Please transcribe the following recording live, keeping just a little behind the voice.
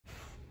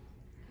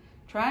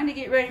trying to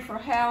get ready for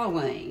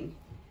Halloween.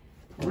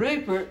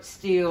 Rupert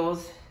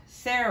steals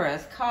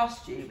Sarah's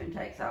costume and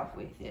takes off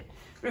with it.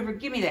 Rupert,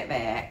 give me that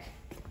back.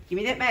 Give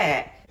me that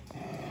back.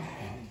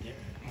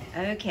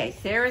 Okay,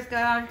 Sarah's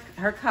got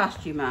her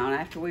costume on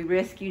after we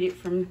rescued it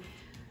from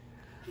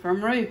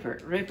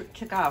Rupert. Rupert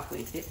took off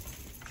with it.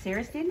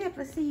 Sarah, stand up.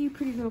 Let's see your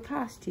pretty little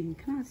costume.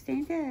 Come on,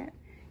 stand up.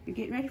 You're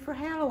getting ready for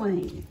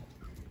Halloween.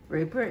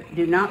 Rupert,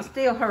 do not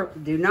steal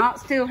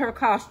her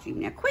costume.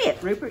 Now quit,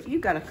 Rupert. You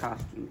got a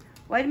costume.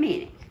 Wait a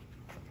minute.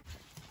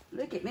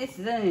 Look at Miss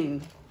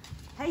Zoom.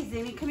 Hey,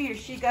 Zoomie, come here.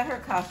 She got her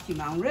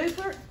costume on.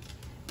 Rupert,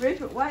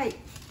 wait.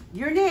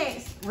 You're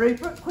next.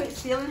 Rupert, quit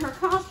stealing her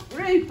costume.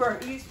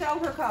 Rupert, you stole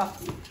her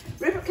costume.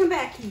 Rupert, come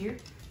back here.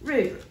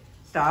 Rupert,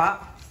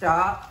 stop.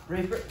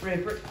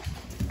 Rupert,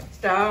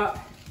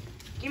 stop.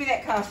 Give me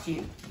that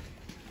costume.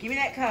 Give me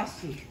that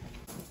costume.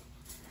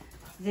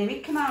 Zoomie,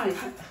 come on.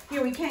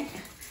 Here, we can't.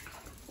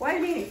 Wait a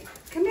minute.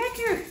 Come back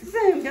here.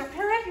 Zoom, don't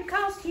tear up your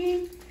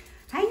costume.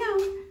 Hang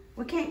on.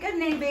 We can't go to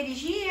Nanny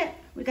Betty's yet.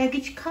 We gotta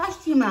get your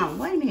costume on.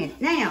 Wait a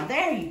minute. Now,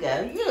 there you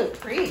go. You look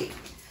pretty.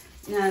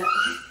 No.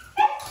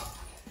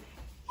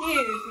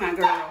 Here's my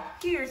girl.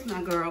 Here's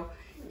my girl.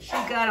 She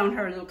got on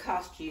her little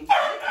costume. Look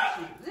at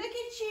you. Look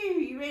at you.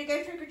 You ready to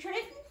go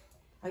trick-or-treating?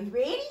 Are you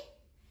ready?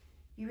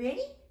 You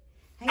ready?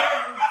 Hang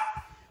on.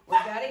 We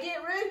gotta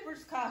get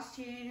Rupert's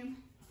costume.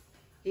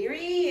 Here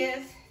he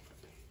is.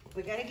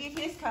 We gotta get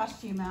his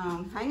costume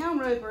on. Hang on,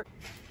 Rupert.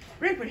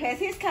 Rupert has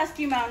his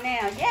costume on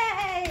now.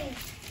 Yay!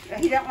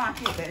 He don't like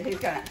it, but he's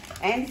gonna.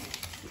 And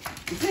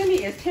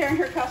Zoomie is tearing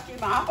her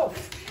costume off.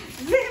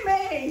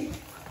 Zoomie!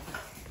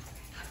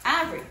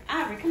 Ivory,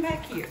 come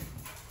back here.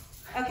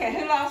 Okay,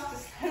 who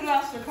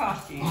lost their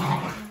costume?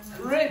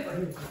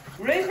 Rupert.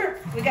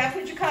 Rupert, we gotta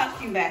put your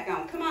costume back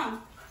on. Come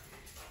on.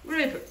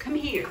 Rupert, come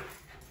here.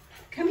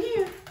 Come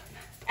here.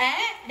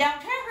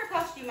 Don't tear her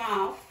costume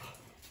off.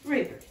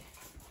 Rupert.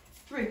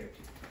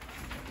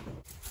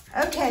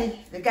 Okay,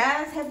 the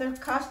guys have their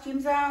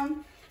costumes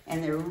on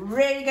and they're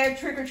ready to go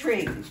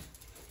trick-or-treating.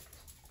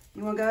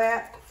 You wanna go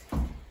out?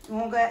 You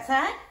wanna go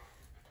outside?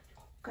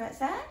 Go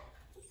outside?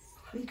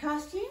 With your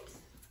costumes?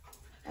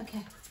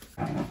 Okay.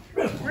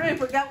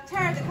 Rupert, don't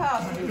tear the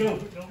costume.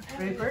 Rupert,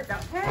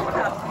 don't tear the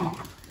costume.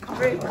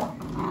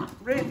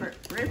 Rupert,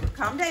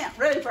 calm down.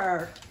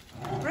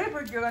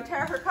 Rupert, you're gonna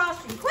tear her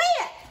costume.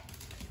 Quit!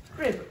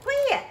 Rupert,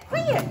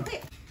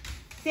 quit.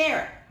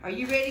 Sarah, are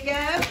you ready to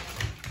go?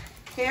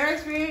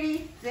 Sarah's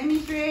ready,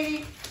 Zoomie's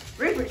ready,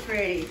 Rupert's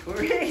ready. We're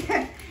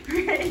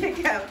ready to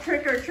go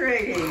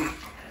trick-or-treating.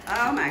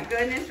 Oh my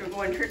goodness, we're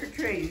going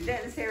trick-or-treating.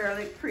 Doesn't Sarah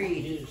look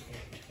pretty?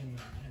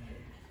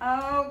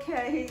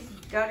 Okay, he's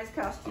got his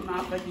costume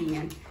off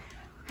again.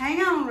 Hang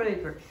on,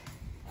 Rupert.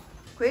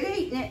 Quit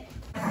eating it.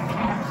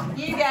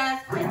 You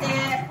guys, quit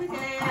that.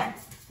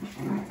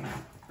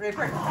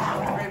 Rupert.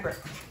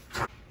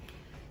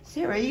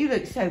 Sarah, you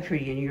look so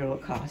pretty in your little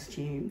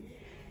costume.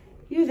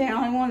 You're the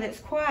only one that's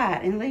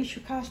quiet and leaves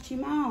your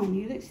costume on.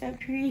 You look so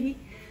pretty.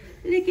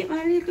 Look at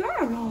my little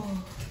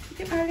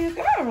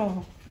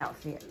girl.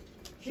 Outfit.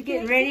 She's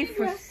getting ready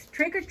for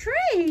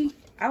trick-or-treat.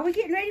 Are we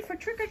getting ready for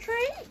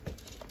trick-or-treat?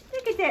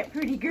 Look at that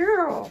pretty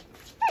girl.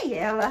 Hey,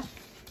 Ella.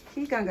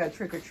 She's gonna go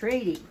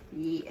trick-or-treating.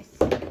 Yes.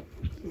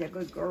 She's a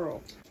good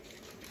girl.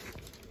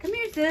 Come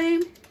here,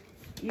 Zoom.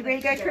 You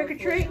ready to go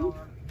trick-or-treating?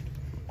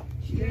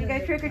 You ready to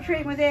go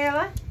trick-or-treating with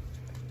Ella?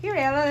 Here,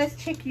 Ella, let's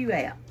check you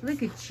out.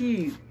 Look at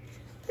you.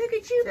 Look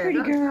at you,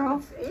 pretty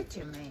girl. It's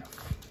itching me.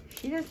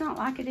 She does not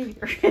like it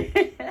either.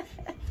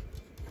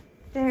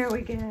 There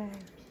we go.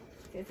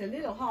 It's a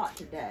little hot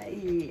today.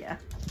 Yeah.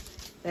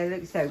 They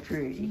look so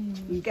pretty.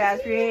 You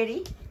guys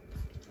ready?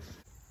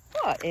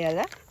 What,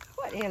 Ella?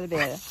 What, Ella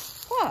Bella?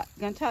 What?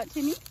 You gonna talk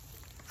to me?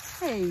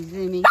 Hey,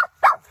 Zoomie.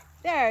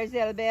 There's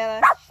Ella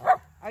Bella.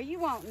 Are you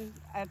wanting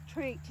a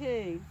treat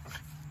too?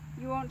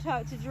 You want to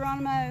talk to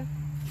Geronimo?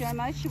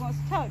 Geronimo, she wants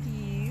to talk to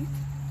you.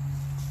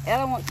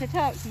 Ella wants to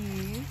talk to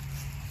you.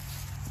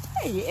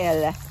 Hey,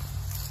 Ella.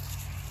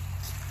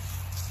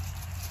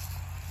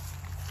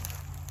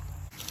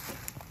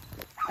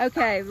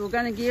 Okay, we're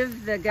gonna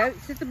give the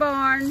goats at the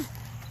barn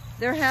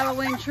their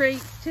Halloween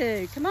treats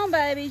too. Come on,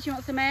 babies. You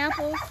want some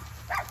apples?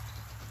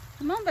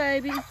 Come on,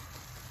 babies.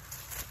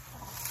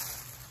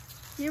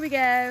 Here we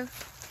go.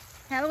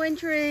 Halloween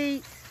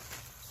treats.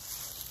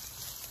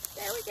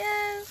 There we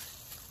go.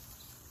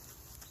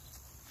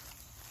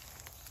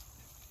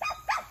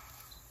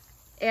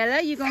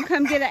 Ella, you gonna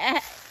come get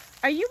a...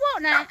 Are you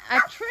wanting a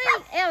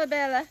treat, Ella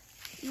Bella?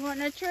 You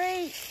wanting a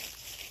treat?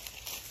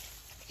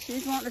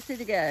 She's wanting to see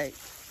the goats.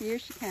 Here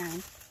she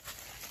comes.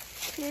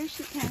 Here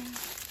she comes.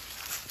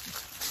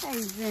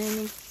 Hey,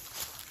 Zoomie.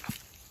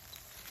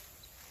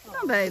 Come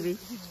on, baby.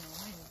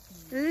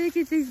 Look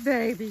at these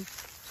babies.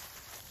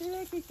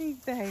 Look at these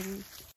babies.